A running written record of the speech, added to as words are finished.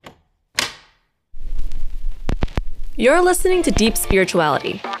You're listening to Deep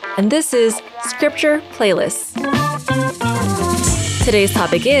Spirituality, and this is Scripture Playlists. Today's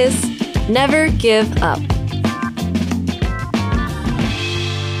topic is Never Give Up.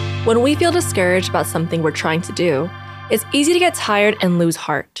 When we feel discouraged about something we're trying to do, it's easy to get tired and lose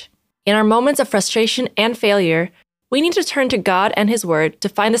heart. In our moments of frustration and failure, we need to turn to God and His Word to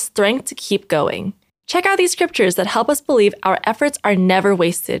find the strength to keep going. Check out these scriptures that help us believe our efforts are never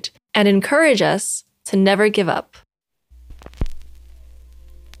wasted and encourage us to never give up.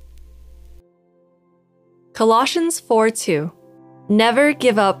 Colossians 4:2. Never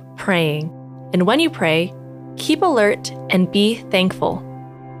give up praying, and when you pray, keep alert and be thankful.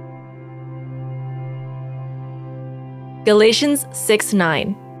 Galatians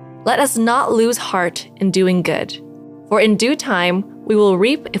 6:9. Let us not lose heart in doing good, for in due time we will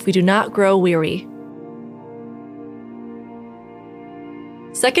reap if we do not grow weary.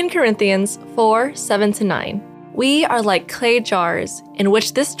 2 Corinthians 4:7-9. We are like clay jars in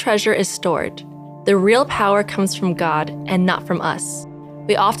which this treasure is stored. The real power comes from God and not from us.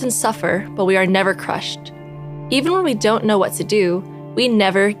 We often suffer, but we are never crushed. Even when we don't know what to do, we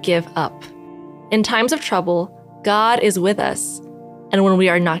never give up. In times of trouble, God is with us, and when we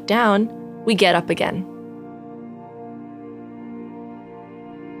are knocked down, we get up again.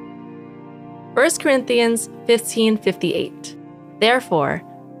 1 Corinthians 15:58. Therefore,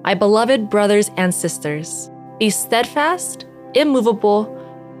 my beloved brothers and sisters, be steadfast, immovable,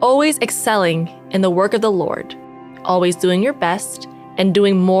 always excelling in the work of the Lord, always doing your best and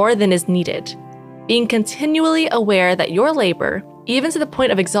doing more than is needed, being continually aware that your labor, even to the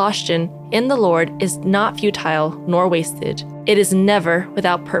point of exhaustion, in the Lord is not futile nor wasted. It is never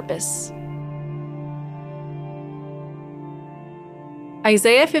without purpose.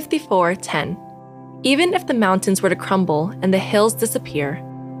 Isaiah 54:10. Even if the mountains were to crumble and the hills disappear,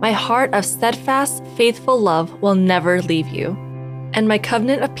 my heart of steadfast, faithful love will never leave you, and my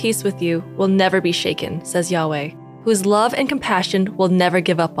covenant of peace with you will never be shaken, says Yahweh, whose love and compassion will never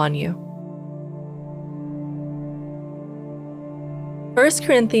give up on you. 1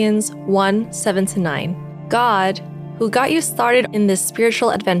 Corinthians 1:7-9. God, who got you started in this spiritual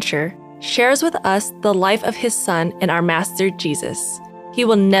adventure, shares with us the life of His Son and our Master Jesus. He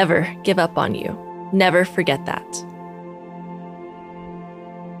will never give up on you. Never forget that.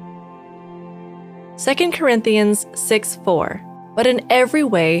 2 Corinthians 6:4. But in every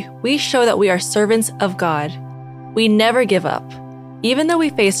way, we show that we are servants of God. We never give up, even though we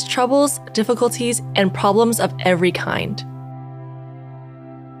face troubles, difficulties, and problems of every kind.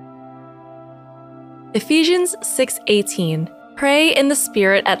 Ephesians 6:18. Pray in the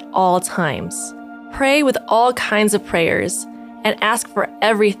Spirit at all times. Pray with all kinds of prayers, and ask for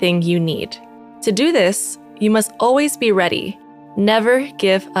everything you need. To do this, you must always be ready. Never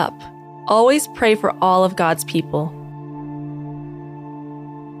give up. Always pray for all of God's people.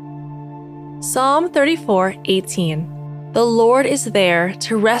 Psalm 34:18. The Lord is there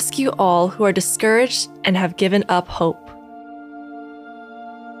to rescue all who are discouraged and have given up hope.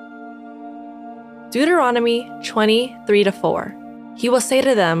 Deuteronomy 20:3-4. He will say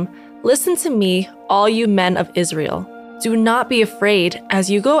to them, listen to me, all you men of Israel. Do not be afraid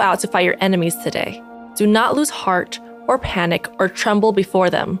as you go out to fight your enemies today. Do not lose heart or panic or tremble before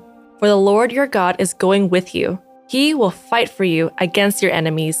them, for the Lord your God is going with you. He will fight for you against your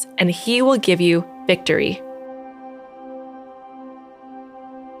enemies, and He will give you victory.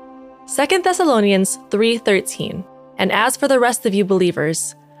 2 Thessalonians 3:13. And as for the rest of you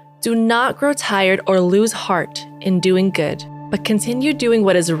believers, do not grow tired or lose heart in doing good, but continue doing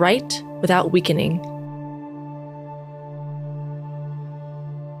what is right without weakening.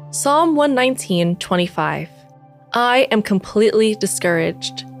 Psalm 119:25. I am completely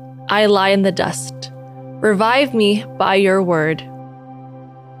discouraged. I lie in the dust. Revive me by your word.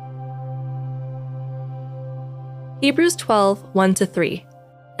 Hebrews 12:1-3.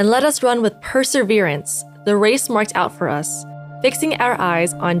 And let us run with perseverance the race marked out for us, fixing our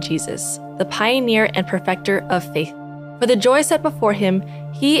eyes on Jesus, the pioneer and perfecter of faith. For the joy set before Him,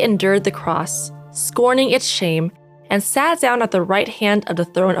 He endured the cross, scorning its shame, and sat down at the right hand of the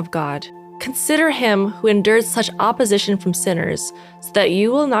throne of God. Consider Him who endured such opposition from sinners, so that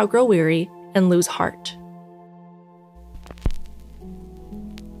you will not grow weary and lose heart.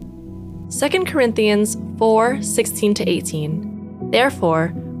 2 Corinthians 4:16-18.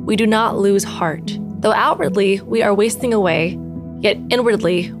 Therefore, we do not lose heart. Though outwardly we are wasting away, yet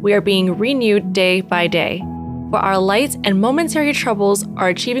inwardly we are being renewed day by day. For our light and momentary troubles are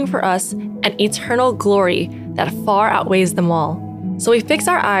achieving for us an eternal glory that far outweighs them all. So we fix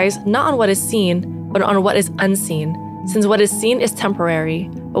our eyes not on what is seen, but on what is unseen, since what is seen is temporary,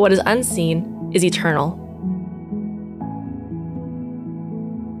 but what is unseen is eternal.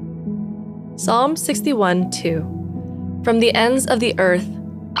 Psalm 61:2. From the ends of the earth,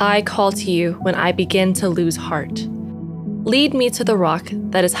 I call to you when I begin to lose heart. Lead me to the rock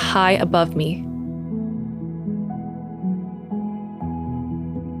that is high above me.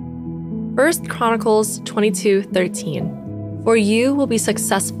 1 Chronicles 22:13. For you will be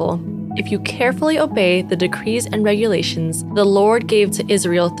successful if you carefully obey the decrees and regulations the Lord gave to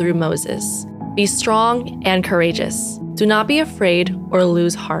Israel through Moses. Be strong and courageous. Do not be afraid or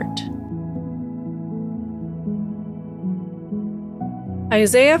lose heart.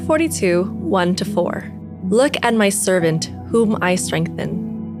 Isaiah 42:1-4. Look at my servant, whom I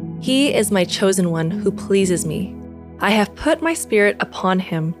strengthen. He is my chosen one who pleases me. I have put my spirit upon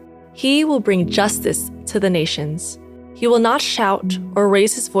him. He will bring justice to the nations. He will not shout or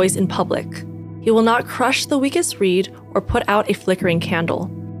raise his voice in public. He will not crush the weakest reed or put out a flickering candle.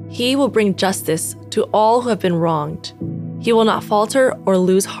 He will bring justice to all who have been wronged. He will not falter or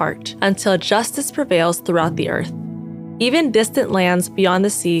lose heart until justice prevails throughout the earth. Even distant lands beyond the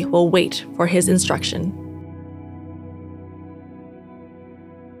sea will wait for his instruction.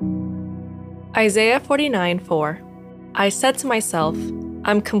 Isaiah 49:4. I said to myself,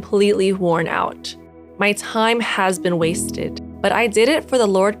 I'm completely worn out. My time has been wasted, but I did it for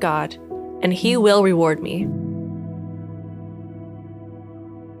the Lord God, and he will reward me.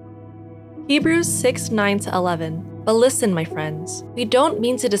 Hebrews 6:9-11. But listen, my friends, we don't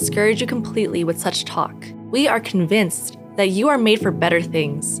mean to discourage you completely with such talk. We are convinced that you are made for better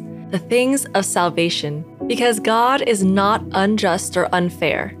things, the things of salvation, because God is not unjust or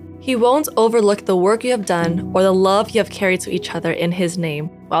unfair. He won't overlook the work you have done or the love you have carried to each other in his name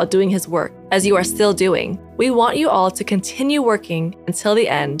while doing his work, as you are still doing. We want you all to continue working until the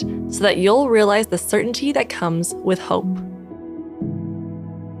end so that you'll realize the certainty that comes with hope.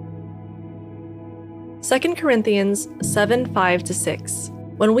 2 Corinthians 7:5-6.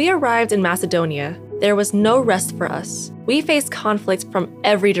 When we arrived in Macedonia, there was no rest for us. We faced conflict from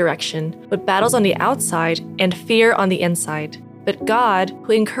every direction, with battles on the outside and fear on the inside. But God,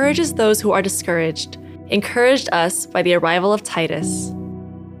 who encourages those who are discouraged, encouraged us by the arrival of Titus.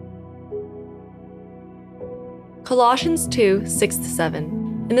 Colossians 2:6-7.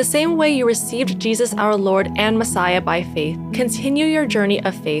 In the same way you received Jesus our Lord and Messiah by faith, continue your journey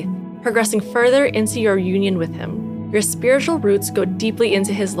of faith, progressing further into your union with him. Your spiritual roots go deeply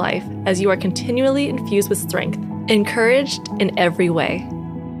into his life as you are continually infused with strength, encouraged in every way.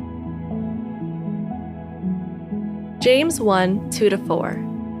 James 1:2-4.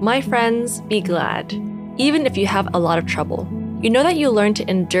 My friends, be glad, even if you have a lot of trouble. You know that you learn to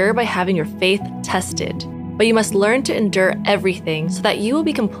endure by having your faith tested, but you must learn to endure everything so that you will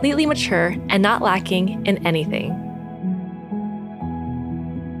be completely mature and not lacking in anything.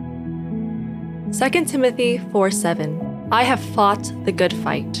 2 Timothy 4:7. I have fought the good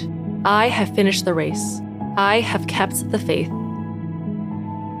fight. I have finished the race. I have kept the faith.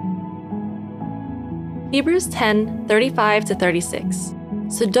 Hebrews 10:35-36.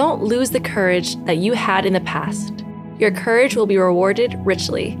 So don't lose the courage that you had in the past. Your courage will be rewarded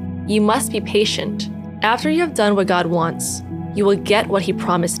richly. You must be patient. After you have done what God wants, you will get what he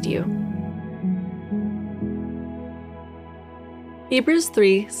promised you. Hebrews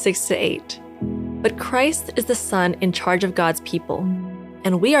 3:6-8. But Christ is the Son in charge of God's people,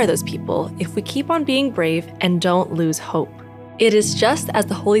 and we are those people if we keep on being brave and don't lose hope. It is just as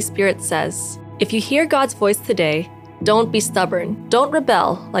the Holy Spirit says, if you hear God's voice today, don't be stubborn. Don't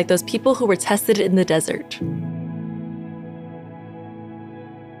rebel like those people who were tested in the desert.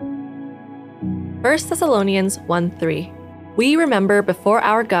 1 Thessalonians 1:3. We remember before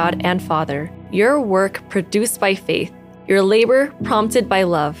our God and Father your work produced by faith, your labor prompted by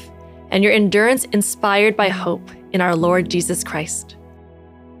love, and your endurance inspired by hope in our Lord Jesus Christ.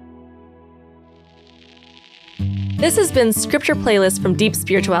 This has been Scripture Playlist from Deep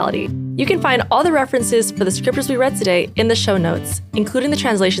Spirituality. You can find all the references for the scriptures we read today in the show notes, including the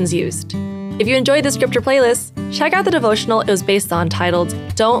translations used. If you enjoyed the Scripture Playlist, check out the devotional it was based on titled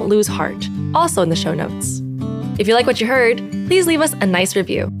Don't Lose Heart, also in the show notes. If you like what you heard, please leave us a nice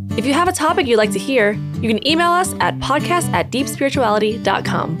review. If you have a topic you'd like to hear, you can email us at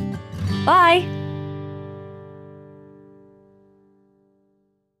podcast@deepspirituality.com. Bye!